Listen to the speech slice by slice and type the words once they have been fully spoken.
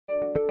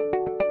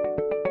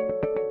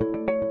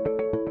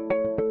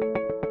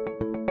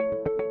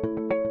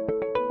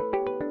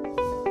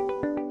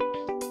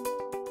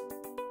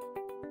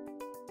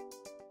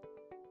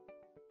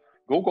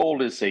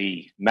GoGold is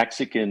a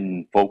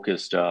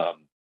Mexican-focused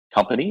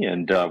company,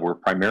 and we're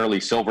primarily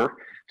silver,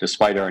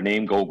 despite our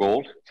name,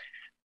 GoGold.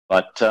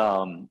 But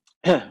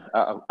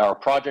our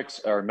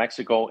projects are in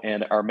Mexico,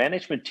 and our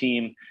management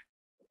team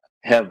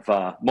have,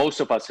 most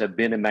of us have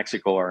been in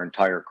Mexico our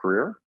entire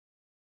career.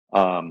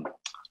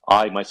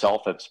 I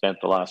myself have spent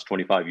the last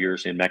 25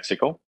 years in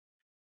Mexico.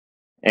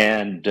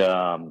 And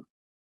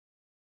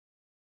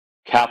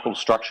capital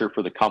structure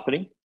for the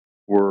company,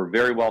 we're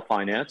very well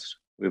financed.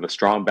 We have a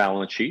strong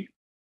balance sheet.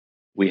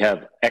 We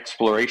have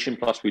exploration,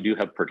 plus we do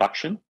have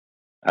production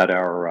at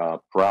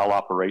our Parral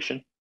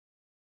operation,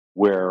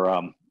 where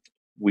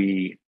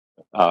we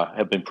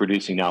have been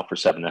producing now for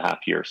 7.5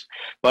 years.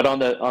 But on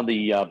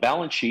the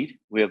balance sheet,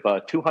 we have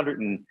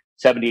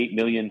 278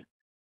 million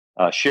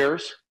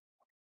shares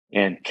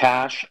and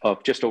cash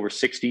of just over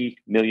 60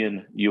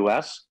 million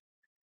US.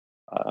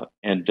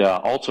 And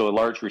also a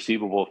large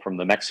receivable from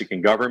the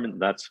Mexican government.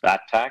 That's VAT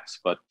tax,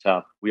 but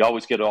we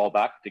always get it all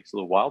back. It takes a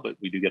little while, but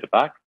we do get it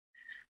back.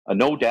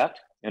 No debt,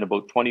 and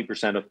about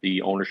 20% of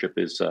the ownership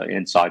is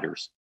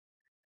insiders.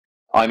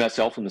 I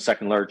myself am the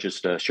second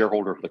largest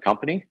shareholder of the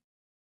company.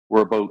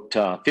 We're about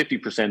 50%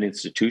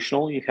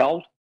 institutionally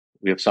held.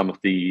 We have some of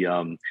the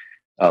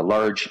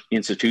large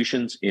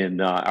institutions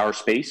in our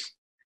space,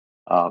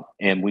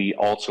 and we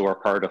also are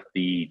part of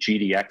the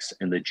GDX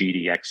and the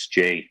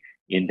GDXJ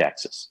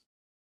indexes.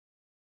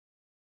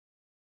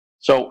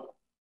 So,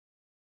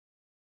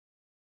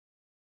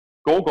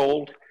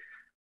 GoGold,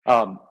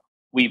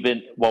 we've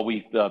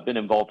been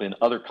involved in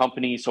other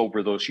companies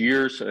over those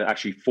years.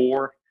 Actually,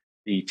 4.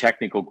 The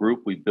technical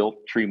group, we built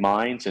 3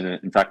 mines, and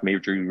in fact,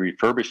 maybe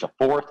refurbished a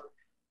 4th.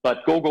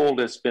 But GoGold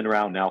has been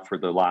around now for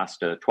the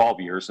last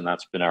 12 years, and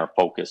that's been our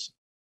focus.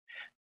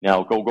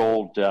 Now,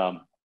 GoGold,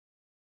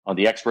 on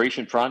the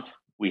exploration front,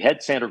 we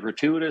had Santa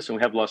Gratuitas and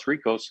we have Los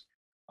Ricos.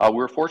 We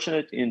were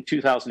fortunate in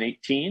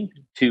 2018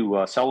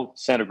 to sell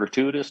Santa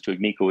Gratuitas to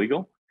Agnico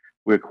Eagle.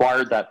 We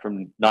acquired that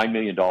from $9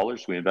 million.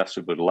 We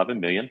invested about $11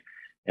 million,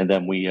 and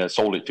then we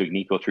sold it to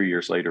Agnico 3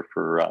 years later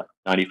for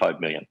 $95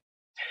 million.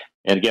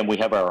 And again, we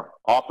have our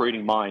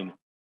operating mine,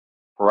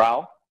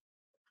 Parral,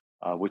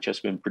 which has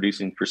been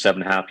producing for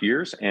 7.5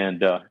 years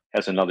and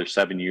has another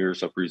 7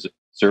 years of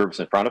reserves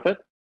in front of it.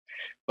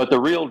 But the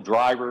real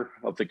driver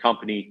of the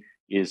company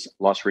is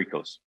Los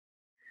Ricos.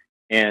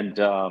 And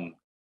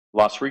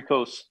Los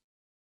Ricos,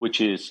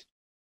 which is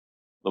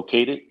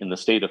located in the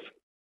state of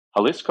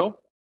Jalisco,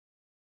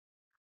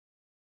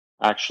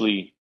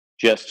 actually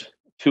just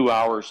 2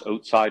 hours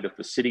outside of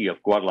the city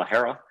of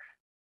Guadalajara,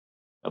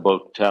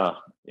 about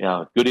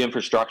good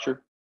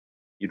infrastructure.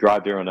 You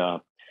drive there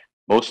on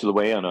most of the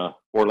way on a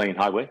 4-lane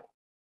highway.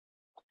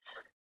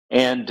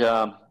 And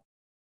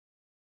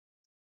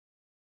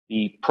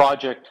the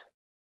project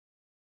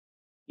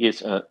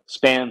is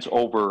spans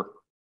over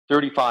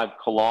 35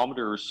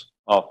 kilometers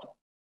of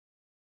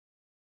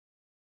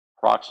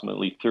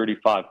approximately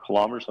 35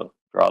 kilometers. I'll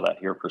draw that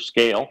here for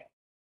scale.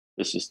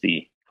 This is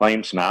the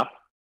claims map.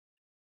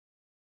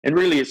 And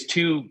really it's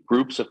 2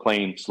 groups of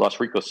claims, Los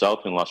Ricos South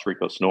and Los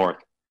Ricos North.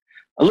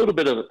 A little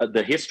bit of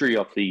the history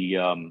of the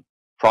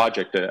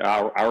project,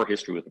 our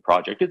history with the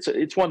project.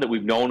 It's one that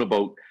we've known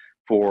about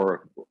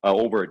for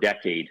over a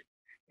decade.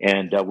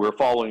 And we're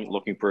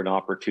looking for an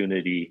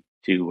opportunity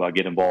to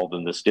get involved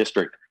in this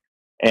district.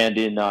 And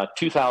in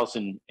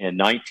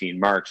 2019,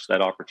 March,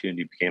 that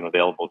opportunity became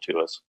available to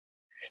us.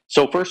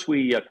 So first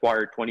we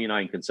acquired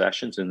 29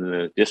 concessions in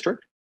the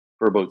district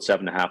for about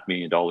 $7.5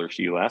 million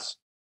US.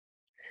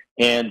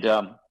 And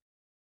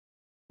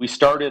we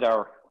started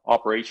our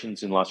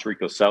operations in Los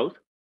Ricos South,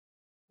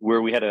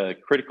 where we had a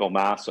critical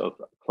mass of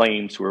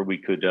claims where we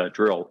could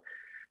drill.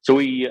 So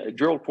we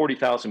drilled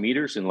 40,000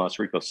 meters in Los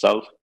Ricos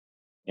South,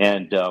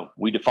 and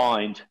we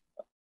defined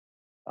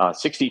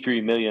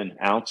 63 million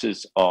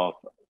ounces of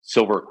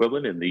silver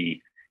equivalent in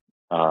the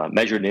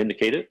measured and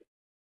indicated,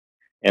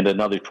 and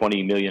another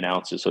 20 million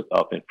ounces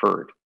of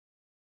inferred.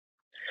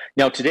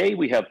 Now today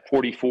we have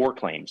 44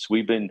 claims.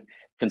 We've been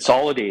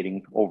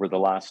consolidating over the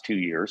last 2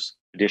 years,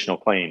 additional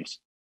claims.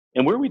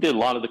 And where we did a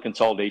lot of the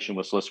consolidation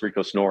was Los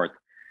Ricos North.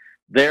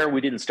 There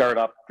we didn't start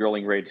up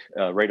drilling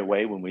right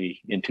away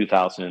in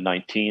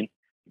 2019,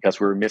 because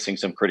we were missing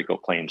some critical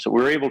claims. So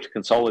we were able to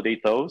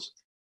consolidate those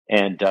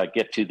and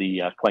get to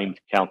the claim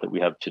count that we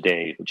have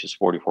today, which is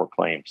 44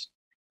 claims.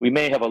 We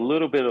may have a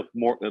little bit of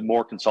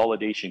more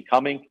consolidation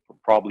coming,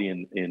 probably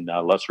in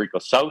Los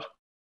Ricos South.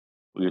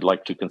 We would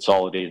like to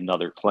consolidate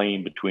another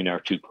claim between our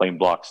 2 claim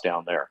blocks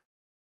down there.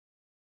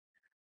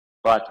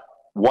 But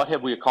what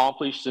have we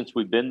accomplished since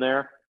we've been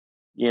there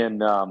in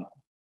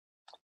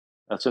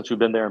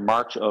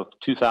March of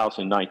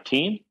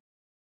 2019?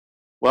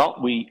 Well,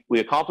 we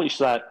accomplished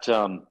that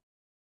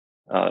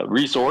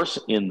resource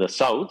in the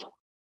south,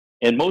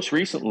 and most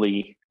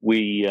recently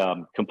we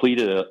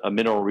completed a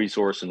mineral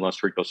resource in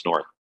Los Ricos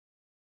North.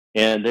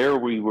 And there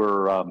we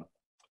were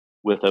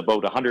with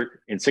about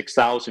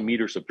 106,000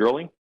 meters of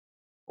drilling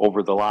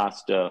over the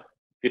last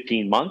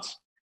 15 months.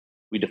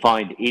 We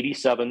defined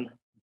 87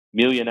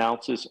 million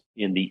ounces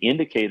in the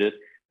indicated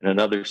and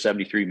another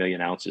 73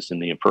 million ounces in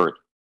the inferred.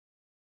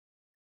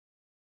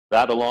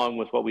 That, along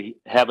with what we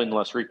have in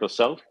Los Ricos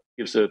South,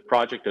 gives the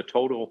project a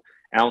total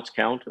ounce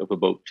count of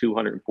about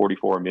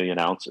 244 million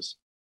ounces.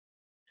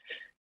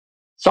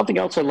 Something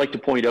else I'd like to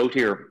point out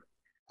here,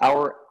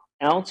 our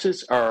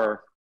ounces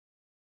are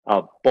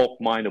bulk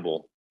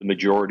mineable, the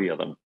majority of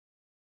them,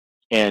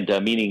 and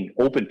meaning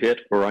open pit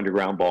or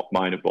underground bulk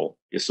mineable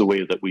is the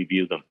way that we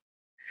view them.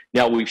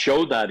 Now, we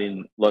showed that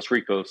in Los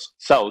Ricos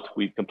South.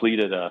 We've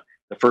completed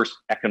the first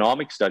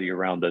economic study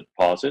around the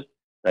deposit,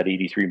 that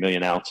 83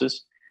 million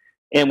ounces.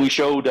 And we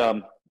showed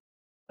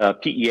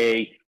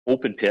PEA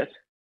open pit,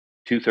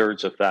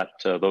 2/3 of that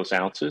those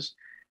ounces,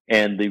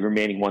 and the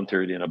remaining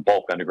 1/3 in a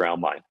bulk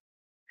underground mine.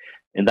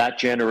 And that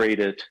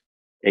generated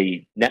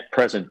a net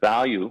present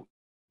value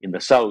in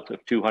the south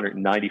of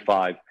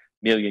 295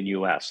 million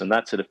US, and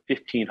that's at a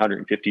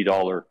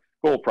 $1,550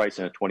 gold price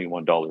and a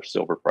 $21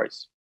 silver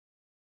price.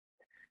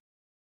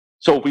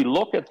 So if we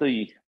look at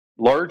the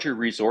larger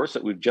resource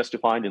that we've just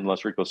defined in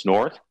Los Ricos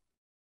North,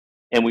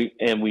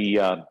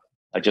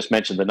 I just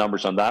mentioned the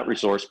numbers on that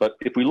resource, but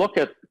if we look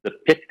at the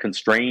pit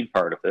constrained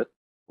part of it,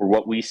 or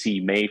what we see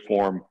may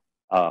form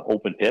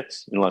open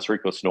pits in Los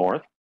Ricos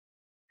North,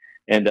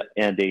 and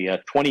a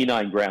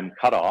 29 gram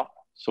cutoff,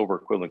 silver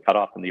equivalent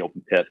cutoff in the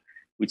open pit,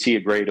 we'd see a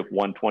grade of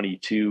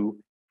 122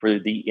 for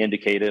the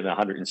indicated and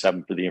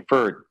 107 for the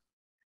inferred.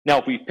 Now,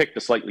 if we picked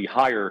a slightly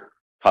higher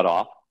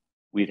cutoff,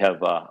 we'd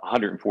have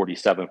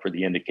 147 for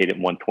the indicated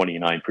and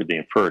 129 for the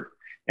inferred,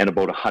 and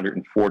about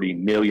 140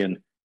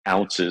 million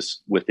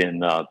ounces within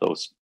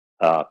those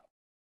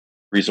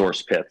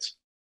resource pits.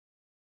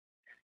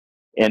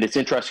 And it's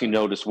interesting to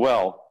note as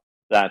well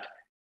that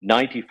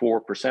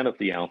 94% of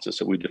the ounces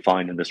that we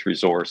define in this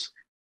resource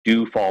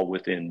do fall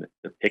within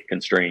the pit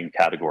constrained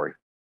category.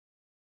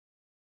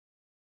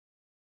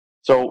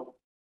 So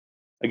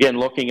again,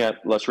 looking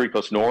at Los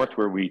Ricos North,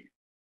 where we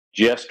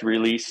just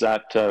released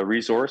that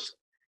resource,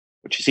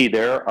 what you see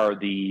there are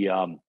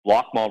the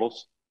block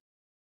models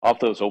of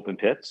those open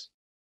pits.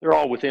 They're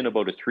all within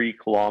about a 3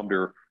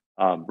 kilometer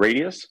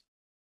radius.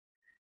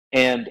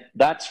 And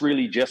that's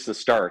really just the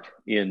start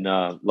in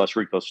Los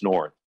Ricos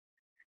North.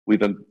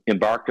 We've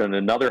embarked on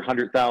another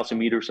 100,000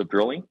 meters of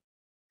drilling,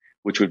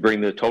 which would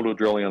bring the total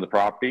drilling on the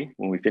property,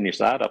 when we finish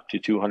that, up to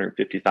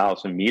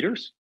 250,000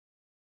 meters.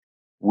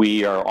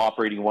 We are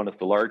operating one of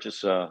the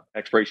largest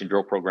exploration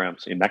drill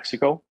programs in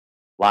Mexico,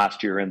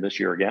 last year and this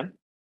year again.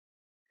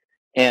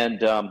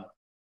 And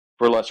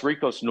for Los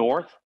Ricos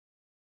North,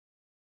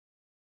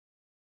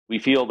 we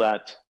feel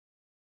that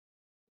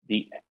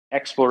the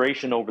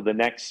exploration over the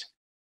next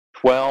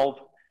 12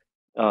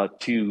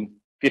 to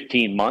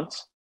 15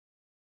 months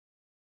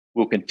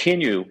will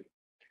continue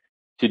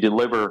to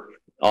deliver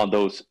on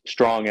those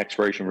strong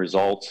exploration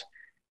results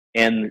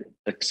and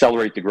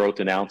accelerate the growth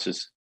in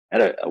ounces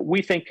at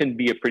we think can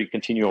be a pretty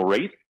continual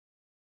rate.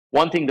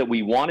 One thing that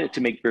we wanted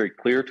to make very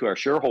clear to our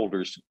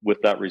shareholders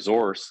with that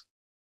resource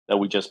that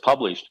we just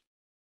published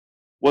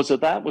was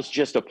that that was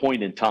just a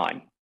point in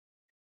time,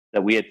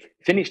 that we had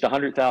finished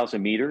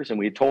 100,000 meters, and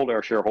we had told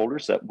our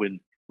shareholders that when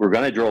we're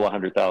going to drill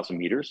 100,000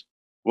 meters,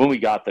 when we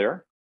got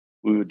there,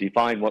 we would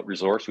define what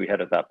resource we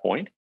had at that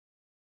point.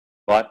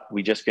 But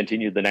we just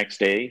continued the next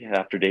day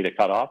after data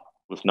cutoff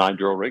with 9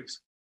 drill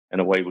rigs, and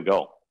away we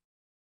go.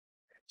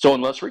 So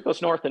in Los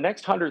Ricos North, the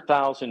next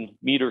 100,000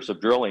 meters of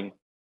drilling,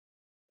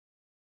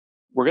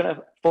 we're going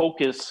to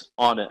focus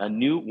on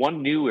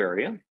one new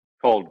area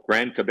called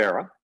Gran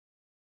Cabrera.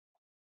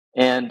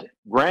 And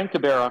Gran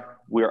Cabrera,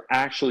 we're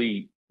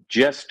actually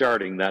just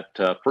starting that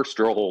first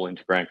drill hole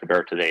into Gran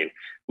Cabrera today.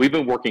 We've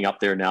been working up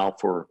there now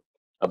for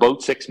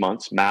about 6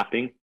 months,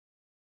 mapping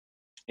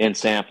and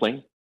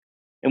sampling.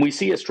 And we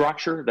see a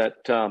structure that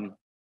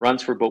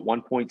runs for about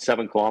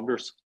 1.7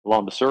 kilometers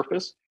along the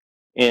surface.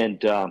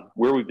 And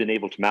where we've been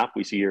able to map,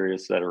 we see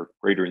areas that are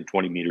greater than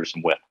 20 meters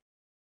in width.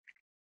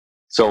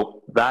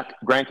 So that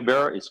Gran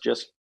Cabrera is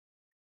just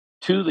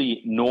to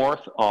the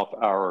north of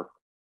our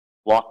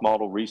block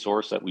model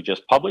resource that we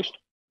just published.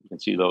 You can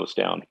see those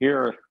down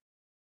here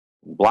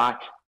in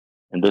black.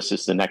 And this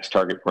is the next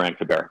target, Gran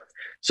Cabrera.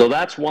 So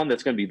that's one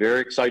that's going to be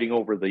very exciting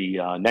over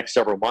the next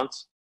several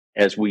months,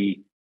 as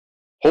we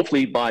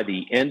hopefully by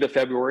the end of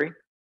February,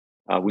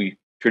 we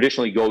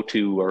typically go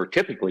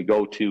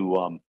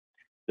to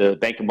the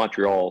Bank of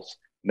Montreal's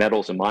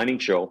Metals and Mining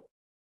Show.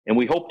 And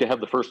we hope to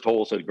have the first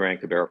holes at Gran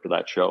Cabrera for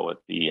that show at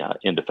the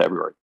end of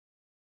February.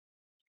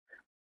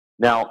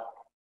 Now,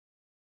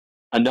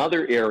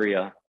 another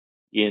area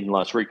in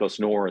Los Ricos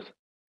North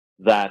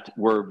that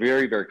we're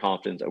very, very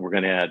confident that we're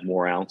going to add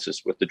more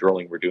ounces with the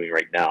drilling we're doing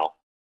right now.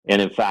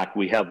 And in fact,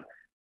 we have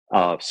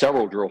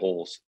several drill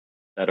holes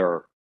that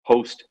are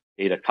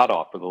post-data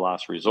cutoff for the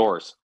last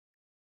resource.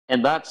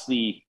 And that's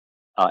the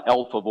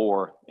El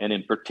Favor, and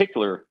in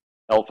particular,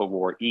 El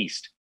Favor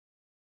East.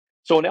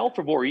 So in El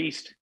Favor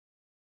East,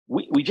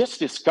 we just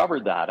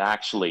discovered that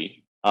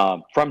actually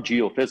from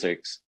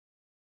geophysics,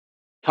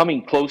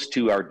 coming close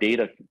to our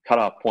data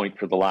cutoff point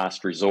for the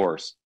last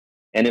resource.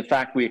 And in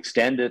fact, we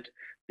extended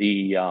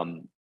the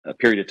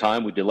period of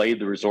time. We delayed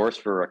the resource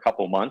for a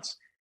couple months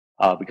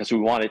because we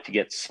wanted to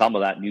get some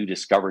of that new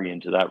discovery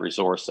into that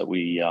resource that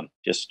we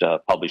just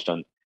published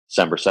on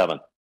December 7th.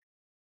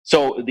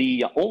 So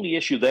the only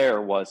issue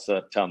there was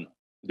that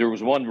there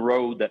was one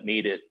road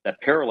that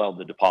paralleled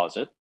the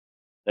deposit,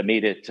 that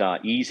made it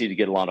easy to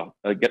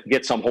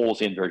get some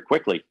holes in very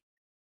quickly.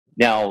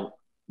 Now,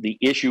 the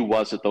issue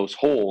was that those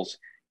holes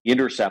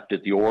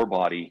intercepted the ore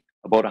body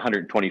about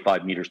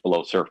 125 meters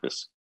below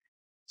surface.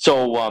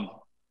 So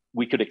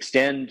we could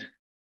extend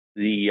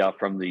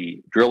from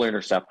the drill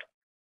intercept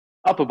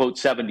up about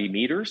 70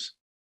 meters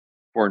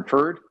for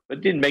inferred,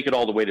 but didn't make it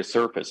all the way to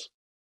surface.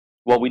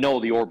 Well, we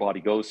know the ore body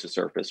goes to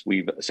surface.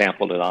 We've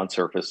sampled it on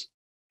surface.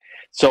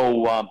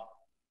 So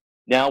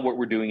now what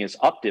we're doing is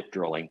up-dip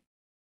drilling,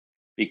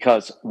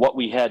 because what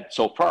we had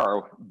so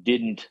far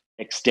didn't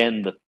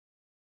extend the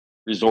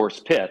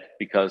resource pit,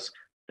 because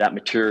that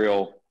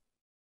material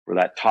for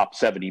that top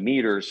 70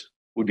 meters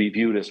would be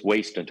viewed as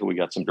waste until we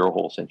got some drill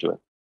holes into it.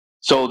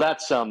 So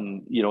that's,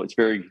 it's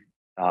very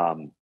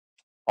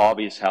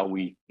obvious how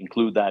we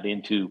include that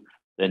into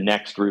the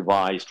next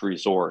revised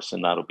resource,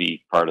 and that'll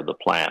be part of the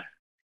plan.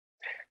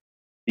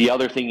 The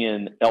other thing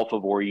in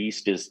Alpha-Vor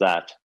East is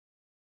that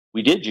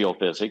we did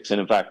geophysics,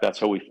 and in fact, that's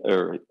how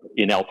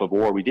in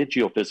Alpha-Vor, we did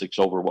geophysics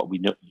over what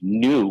we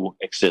knew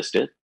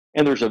existed,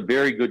 and there's a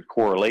very good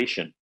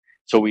correlation.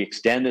 So we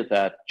extended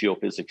that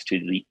geophysics to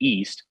the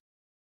east,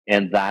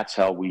 and that's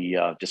how we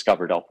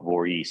discovered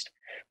Alpha-Vor East.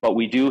 But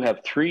we do have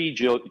 3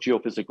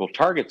 geophysical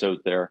targets out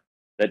there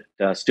that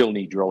still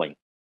need drilling.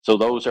 So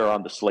those are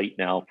on the slate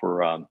now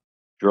for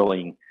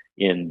drilling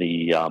in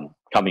the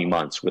coming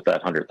months with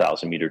that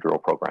 100,000 meter drill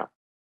program.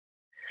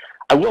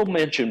 I will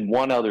mention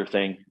one other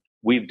thing.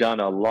 We've done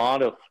a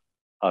lot of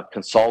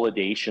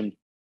consolidation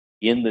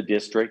in the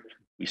district.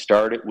 We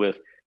started with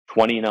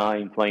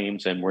 29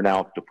 claims and we're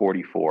now up to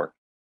 44.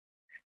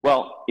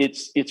 Well,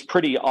 it's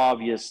pretty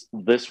obvious,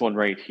 this one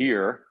right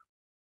here,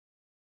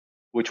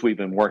 which we've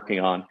been working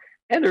on,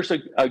 and there's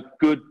a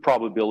good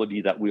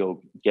probability that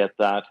we'll get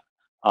that.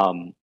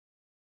 And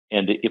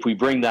if we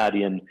bring that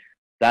in,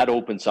 that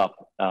opens up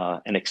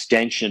an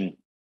extension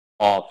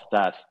of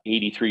that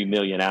 83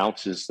 million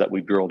ounces that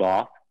we drilled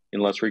off in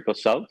Los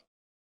Ricos South.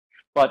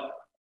 But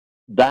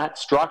that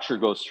structure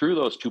goes through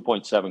those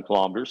 2.7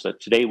 kilometers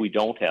that today we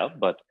don't have,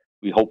 but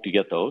we hope to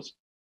get those.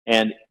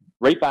 And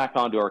right back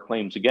onto our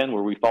claims again,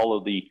 where we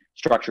follow the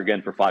structure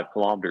again for 5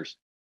 kilometers.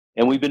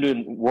 And we've been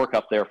doing work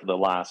up there for the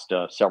last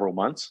several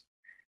months.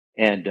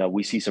 And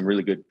we see some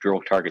really good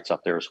drill targets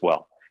up there as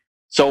well.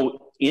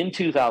 So in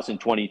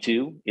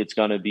 2022, it's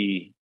going to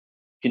be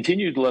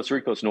continued Los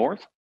Ricos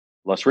North,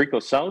 Los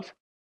Ricos South.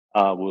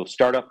 We'll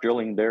start up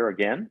drilling there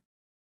again.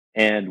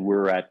 And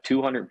we're at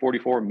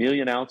 244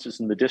 million ounces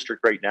in the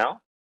district right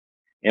now.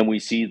 And we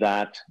see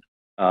that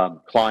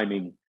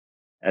climbing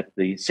at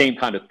the same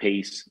kind of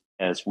pace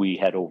as we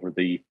had over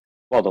the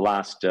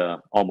last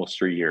almost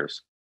 3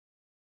 years.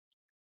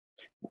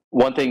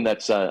 One thing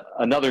that's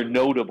another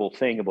notable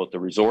thing about the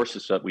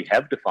resources that we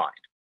have defined,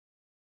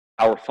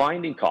 our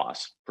finding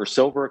cost per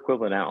silver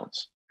equivalent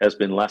ounce has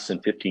been less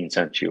than 15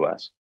 cents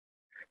US.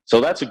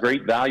 So that's a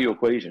great value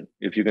equation.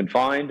 If you can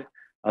find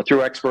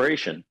through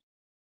exploration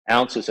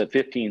ounces at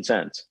 15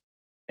 cents,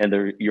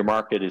 and your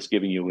market is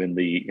giving you in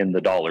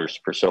the dollars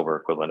per silver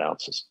equivalent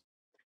ounces.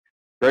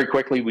 Very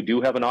quickly, we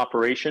do have an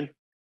operation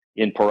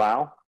in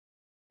Parral.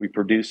 We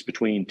produce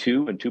between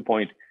 2 and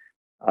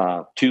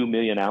 2.2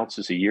 million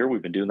ounces a year.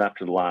 We've been doing that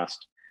for the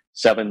last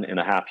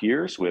 7.5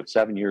 years. We have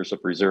 7 years of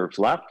reserves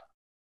left.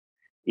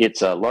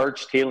 It's a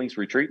large tailings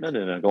retreatment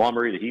and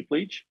agglomerated heap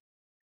leach.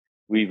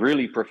 We've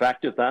really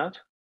perfected that.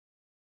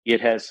 It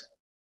has,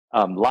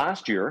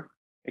 last year,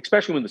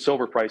 especially when the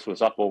silver price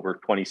was up over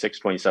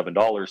 $26,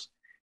 $27,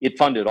 it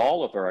funded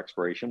all of our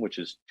exploration, which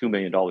is $2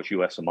 million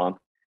US a month,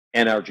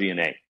 and our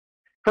G&A.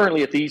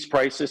 Currently at these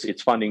prices,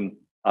 it's funding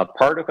a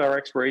part of our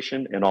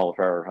exploration and all of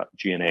our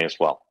G&A as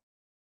well.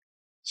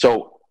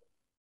 So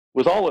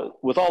with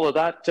all of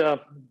that,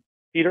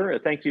 Peter,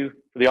 thank you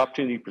for the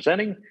opportunity of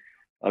presenting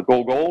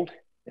GoGold,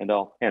 and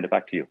I'll hand it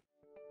back to you.